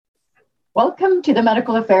Welcome to the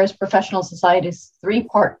Medical Affairs Professional Society's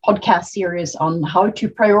three-part podcast series on how to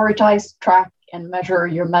prioritize, track, and measure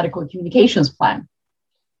your medical communications plan.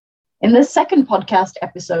 In this second podcast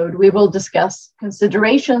episode, we will discuss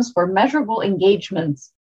considerations for measurable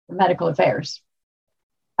engagements for medical affairs.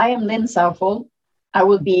 I am Lynn Southall. I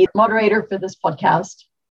will be moderator for this podcast.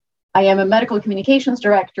 I am a medical communications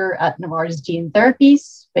director at Novartis Gene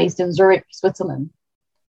Therapies, based in Zurich, Switzerland.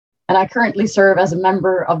 And I currently serve as a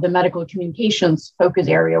member of the Medical Communications Focus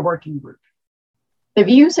Area Working Group. The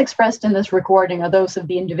views expressed in this recording are those of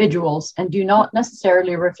the individuals and do not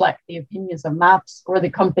necessarily reflect the opinions of MAPS or the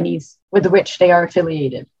companies with which they are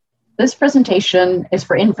affiliated. This presentation is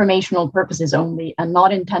for informational purposes only and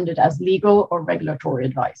not intended as legal or regulatory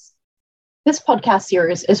advice. This podcast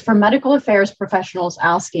series is for medical affairs professionals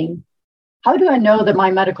asking, how do I know that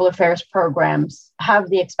my medical affairs programs have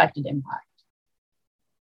the expected impact?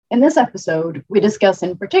 In this episode, we discuss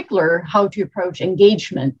in particular how to approach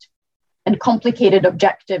engagement and complicated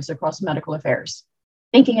objectives across medical affairs,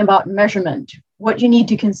 thinking about measurement, what you need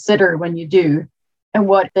to consider when you do, and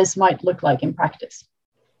what this might look like in practice.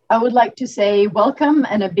 I would like to say welcome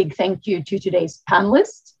and a big thank you to today's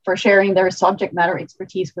panelists for sharing their subject matter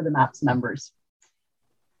expertise with the MAPS members.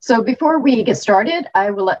 So before we get started,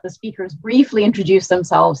 I will let the speakers briefly introduce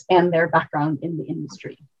themselves and their background in the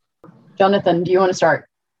industry. Jonathan, do you want to start?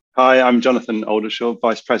 Hi, I'm Jonathan Oldershaw,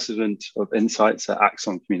 Vice President of Insights at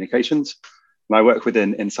Axon Communications. And I work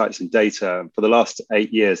within Insights and Data. For the last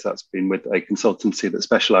 8 years, that's been with a consultancy that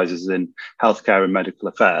specializes in healthcare and medical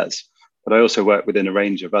affairs. But I also work within a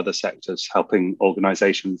range of other sectors, helping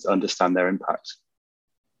organizations understand their impact.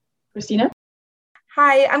 Christina?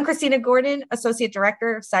 Hi, I'm Christina Gordon, Associate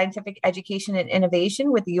Director of Scientific Education and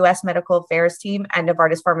Innovation with the U.S. Medical Affairs team at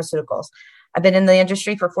Novartis Pharmaceuticals. I've been in the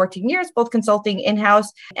industry for 14 years, both consulting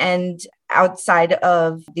in-house and outside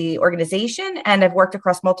of the organization, and I've worked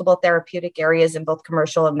across multiple therapeutic areas in both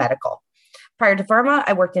commercial and medical. Prior to pharma,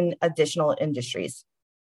 I worked in additional industries.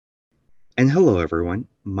 And hello, everyone.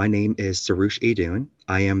 My name is Sarush Adoon.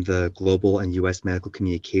 I am the Global and U.S. Medical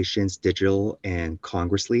Communications Digital and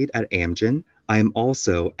Congress Lead at Amgen. I am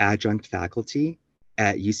also adjunct faculty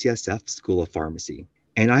at UCSF School of Pharmacy.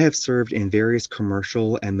 And I have served in various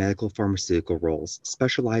commercial and medical pharmaceutical roles,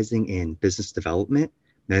 specializing in business development,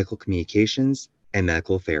 medical communications, and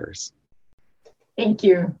medical affairs. Thank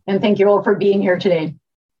you. And thank you all for being here today.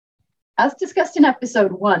 As discussed in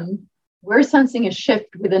episode 1, we're sensing a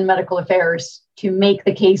shift within medical affairs to make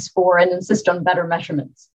the case for and insist on better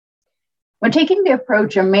measurements. When taking the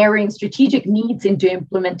approach of marrying strategic needs into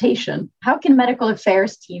implementation, how can medical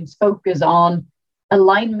affairs teams focus on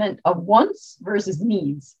alignment of wants versus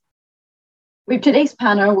needs? With today's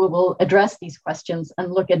panel, we will address these questions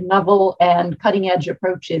and look at novel and cutting-edge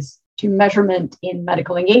approaches to measurement in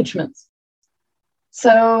medical engagements.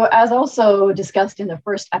 So, as also discussed in the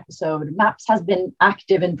first episode, MAPS has been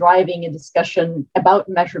active in driving a discussion about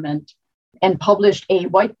measurement and published a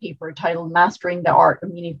white paper titled Mastering the Art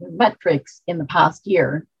of Meaningful Metrics in the past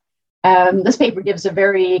year. This paper gives a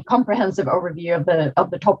very comprehensive overview of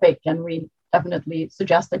the topic, and we definitely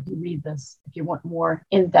suggest that you read this if you want more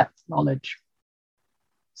in-depth knowledge.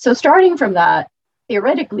 So starting from that,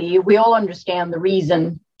 theoretically, we all understand the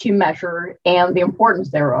reason to measure and the importance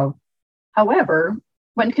thereof. However,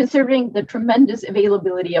 when considering the tremendous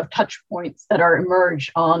availability of touch points that are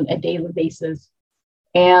emerged on a daily basis,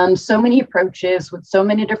 and so many approaches with so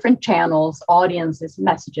many different channels, audiences,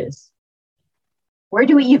 messages, where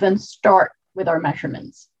do we even start with our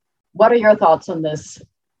measurements? What are your thoughts on this?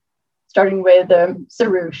 Starting with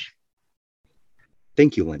Sarush.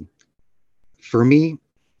 Thank you, Lynn. For me,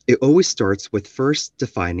 it always starts with first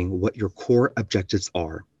defining what your core objectives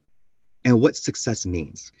are and what success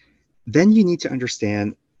means. Then you need to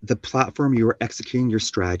understand the platform you are executing your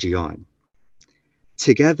strategy on.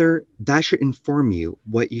 Together, that should inform you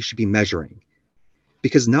what you should be measuring,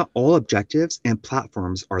 because not all objectives and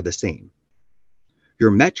platforms are the same. Your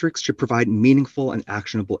metrics should provide meaningful and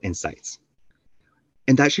actionable insights.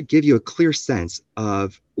 And that should give you a clear sense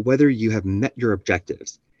of whether you have met your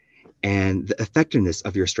objectives and the effectiveness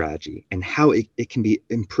of your strategy and how it can be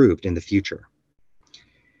improved in the future.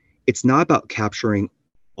 It's not about capturing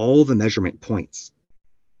all the measurement points.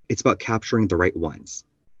 It's about capturing the right ones.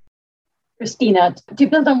 Christina, to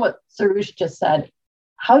build on what Sarush just said,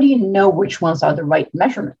 how do you know which ones are the right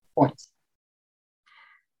measurement points?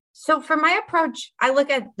 So for my approach, I look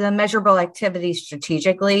at the measurable activities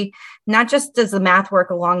strategically, not just does the math work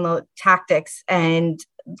along the tactics and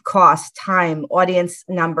cost, time, audience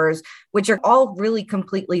numbers, which are all really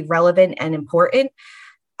completely relevant and important.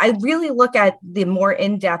 I really look at the more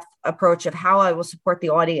in-depth approach of how I will support the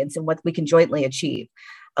audience and what we can jointly achieve,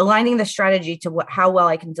 aligning the strategy to how well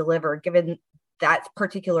I can deliver given that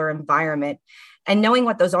particular environment. And knowing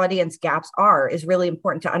what those audience gaps are is really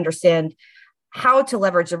important to understand how to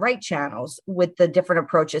leverage the right channels with the different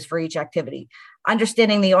approaches for each activity.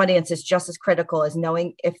 Understanding the audience is just as critical as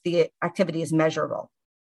knowing if the activity is measurable.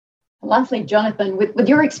 Lastly, Jonathan, with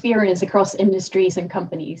your experience across industries and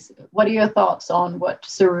companies, what are your thoughts on what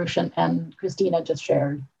Soroush and Christina just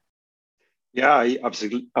shared? Yeah, I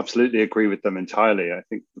absolutely agree with them entirely. I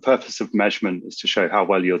think the purpose of measurement is to show how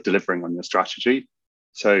well you're delivering on your strategy.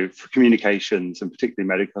 So for communications and particularly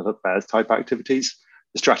medical affairs type activities,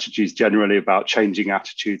 the strategy is generally about changing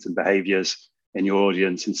attitudes and behaviors in your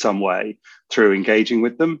audience in some way through engaging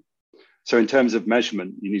with them. So in terms of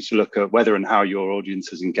measurement, you need to look at whether and how your audience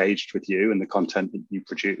has engaged with you and the content that you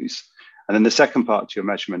produce. And then the second part to your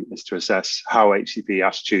measurement is to assess how HCP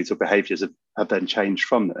attitudes or behaviors have then changed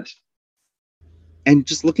from this. And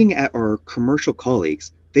just looking at our commercial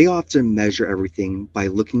colleagues, they often measure everything by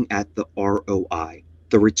looking at the ROI,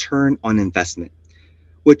 the return on investment,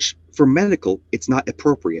 which for medical, it's not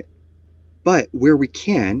appropriate. But where we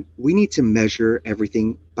can, we need to measure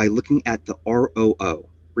everything by looking at the ROO,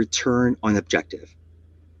 return on objective.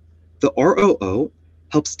 The ROO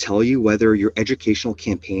helps tell you whether your educational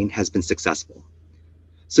campaign has been successful.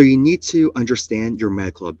 So you need to understand your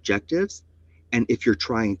medical objectives and if you're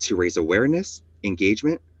trying to raise awareness,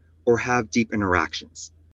 engagement, or have deep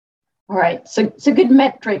interactions. All right, so good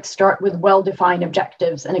metrics start with well-defined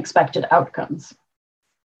objectives and expected outcomes.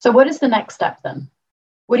 So what is the next step then?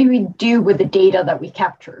 What do we do with the data that we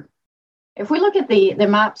capture? If we look at the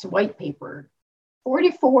MAPS white paper,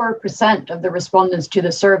 44% of the respondents to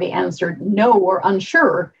the survey answered no or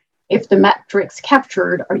unsure if the metrics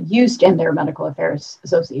captured are used in their medical affairs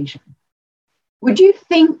association. Would you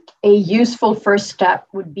think a useful first step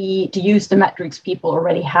would be to use the metrics people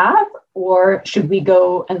already have, or should we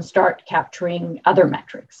go and start capturing other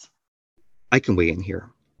metrics? I can weigh in here.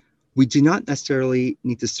 We do not necessarily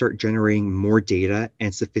need to start generating more data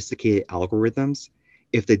and sophisticated algorithms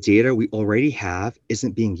if the data we already have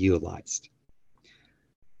isn't being utilized.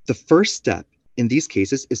 The first step in these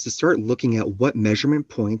cases is to start looking at what measurement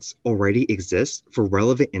points already exist for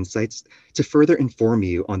relevant insights to further inform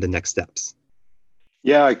you on the next steps.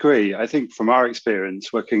 Yeah, I agree. I think from our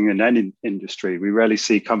experience working in any industry, we rarely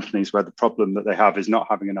see companies where the problem that they have is not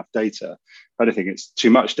having enough data. I don't think it's too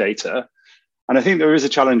much data. And I think there is a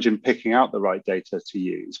challenge in picking out the right data to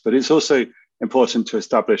use, but it's also important to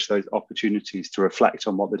establish those opportunities to reflect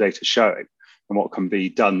on what the data is showing and what can be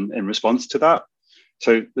done in response to that.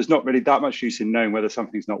 So there's not really that much use in knowing whether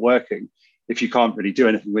something's not working if you can't really do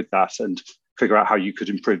anything with that and figure out how you could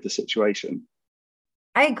improve the situation.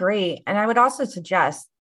 I agree. And I would also suggest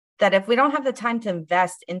that if we don't have the time to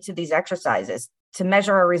invest into these exercises, to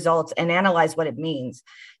measure our results and analyze what it means,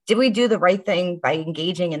 did we do the right thing by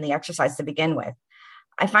engaging in the exercise to begin with?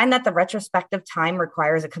 I find that the retrospective time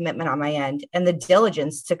requires a commitment on my end and the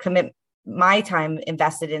diligence to commit my time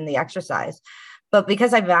invested in the exercise. But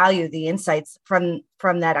because I value the insights from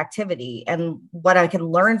that activity and what I can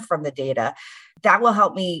learn from the data, that will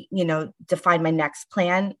help me, define my next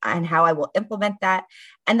plan and how I will implement that.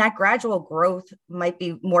 And that gradual growth might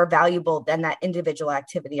be more valuable than that individual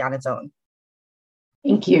activity on its own.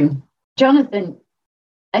 Thank you. Jonathan,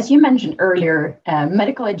 as you mentioned earlier,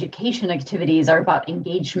 medical education activities are about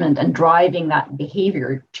engagement and driving that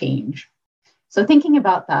behavior change. So thinking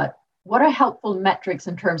about that, what are helpful metrics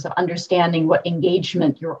in terms of understanding what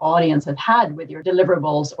engagement your audience have had with your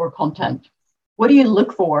deliverables or content? What do you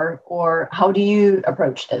look for, or how do you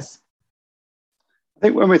approach this? I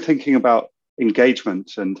think when we're thinking about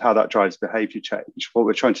engagement and how that drives behavior change, what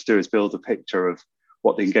we're trying to do is build a picture of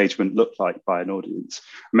what the engagement looked like by an audience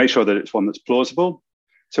and make sure that it's one that's plausible.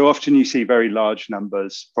 So often you see very large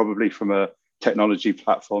numbers, probably from a technology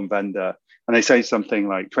platform vendor, and they say something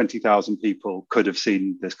like 20,000 people could have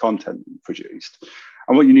seen this content produced.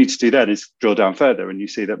 And what you need to do then is drill down further, and you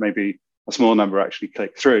see that maybe a small number actually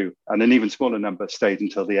clicked through, and an even smaller number stayed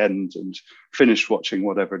until the end and finished watching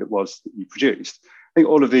whatever it was that you produced. I think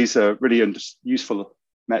all of these are really useful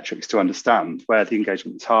metrics to understand where the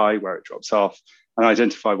engagement is high, where it drops off, and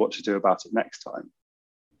identify what to do about it next time.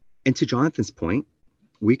 And to Jonathan's point,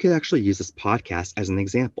 we could actually use this podcast as an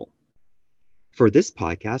example. For this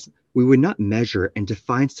podcast, we would not measure and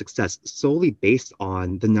define success solely based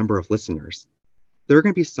on the number of listeners. There are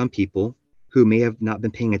going to be some people who may have not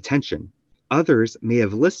been paying attention. Others may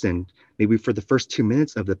have listened maybe for the first 2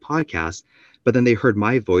 minutes of the podcast, but then they heard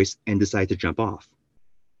my voice and decided to jump off.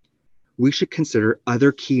 We should consider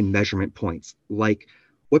other key measurement points, like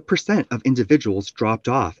What percent of individuals dropped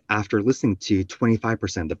off after listening to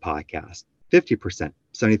 25% of the podcast, 50%,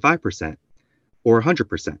 75%, or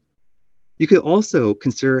 100%? You could also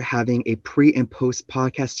consider having a pre and post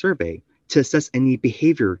podcast survey to assess any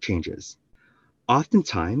behavior changes.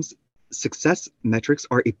 Oftentimes, success metrics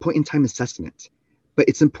are a point in time assessment, but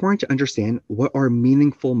it's important to understand what are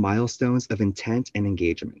meaningful milestones of intent and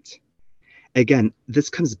engagement. Again, this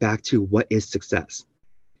comes back to what is success.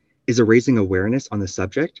 Is it raising awareness on the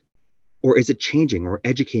subject, or is it changing or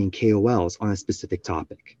educating KOLs on a specific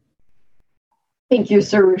topic? Thank you,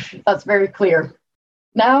 Soroush. That's very clear.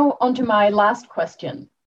 Now, on to my last question.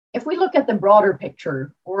 If we look at the broader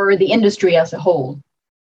picture or the industry as a whole,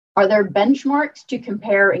 are there benchmarks to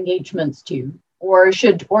compare engagements to, or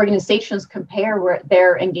should organizations compare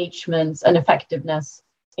their engagements and effectiveness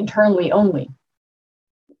internally only?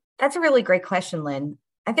 That's a really great question, Lynn.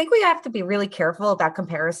 I think we have to be really careful about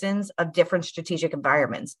comparisons of different strategic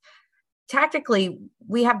environments. Tactically,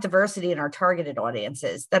 we have diversity in our targeted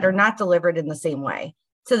audiences that are not delivered in the same way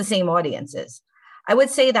to the same audiences. I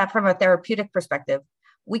would say that from a therapeutic perspective,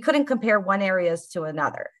 we couldn't compare one area to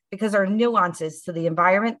another because there are nuances to the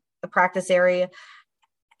environment, the practice area,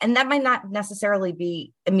 and that might not necessarily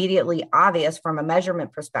be immediately obvious from a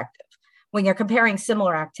measurement perspective when you're comparing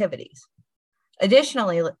similar activities.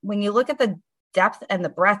 Additionally, when you look at the depth and the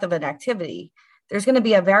breadth of an activity, there's going to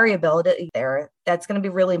be a variability there that's going to be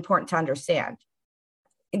really important to understand.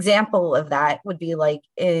 Example of that would be like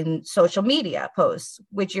in social media posts,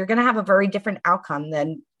 which you're going to have a very different outcome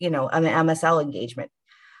than, an MSL engagement.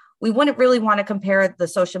 We wouldn't really want to compare the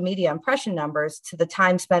social media impression numbers to the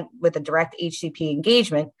time spent with a direct HCP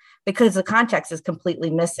engagement because the context is completely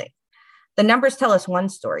missing. The numbers tell us one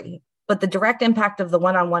story, but the direct impact of the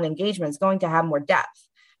one-on-one engagement is going to have more depth.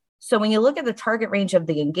 So when you look at the target range of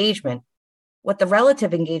the engagement, what the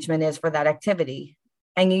relative engagement is for that activity,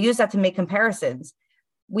 and you use that to make comparisons,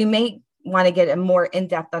 we may want to get a more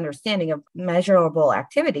in-depth understanding of measurable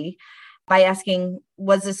activity by asking,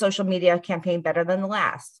 was the social media campaign better than the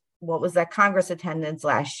last? What was that Congress attendance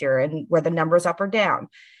last year? And were the numbers up or down?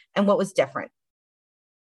 And what was different?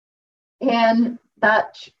 And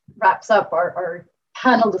that wraps up our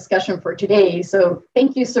panel discussion for today. So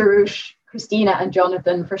thank you, Soroush, Christina, and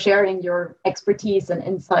Jonathan for sharing your expertise and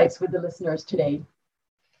insights with the listeners today.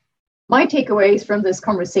 My takeaways from this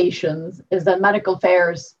conversation is that medical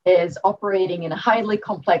affairs is operating in a highly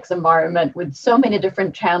complex environment with so many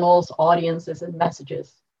different channels, audiences, and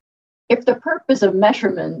messages. If the purpose of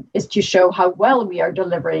measurement is to show how well we are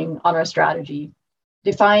delivering on our strategy,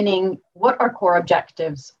 defining what our core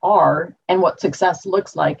objectives are and what success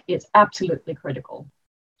looks like is absolutely critical.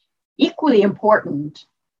 Equally important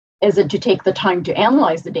is it to take the time to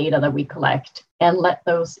analyze the data that we collect and let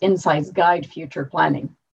those insights guide future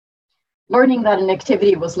planning. Learning that an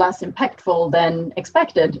activity was less impactful than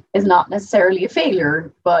expected is not necessarily a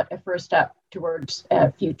failure, but a first step towards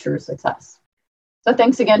future success. So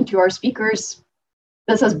thanks again to our speakers.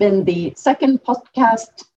 This has been the second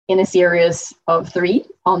podcast in a series of 3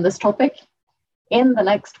 on this topic. In the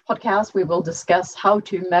next podcast, we will discuss how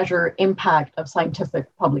to measure impact of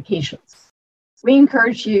scientific publications. We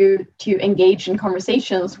encourage you to engage in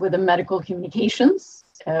conversations with the medical communications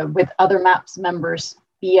with other MAPS members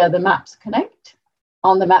via the MAPS Connect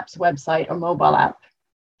on the MAPS website or mobile app.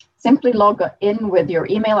 Simply log in with your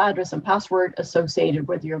email address and password associated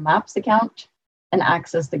with your MAPS account and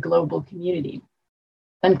access the global community.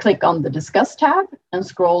 Then click on the Discuss tab and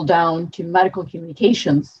scroll down to Medical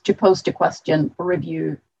Communications to post a question or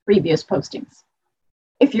review previous postings.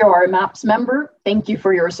 If you are a MAPS member, thank you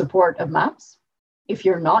for your support of MAPS. If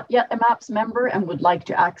you're not yet a MAPS member and would like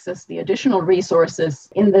to access the additional resources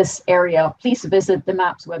in this area, please visit the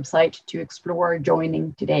MAPS website to explore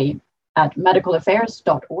joining today at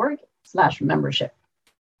medicalaffairs.org/membership.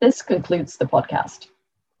 This concludes the podcast.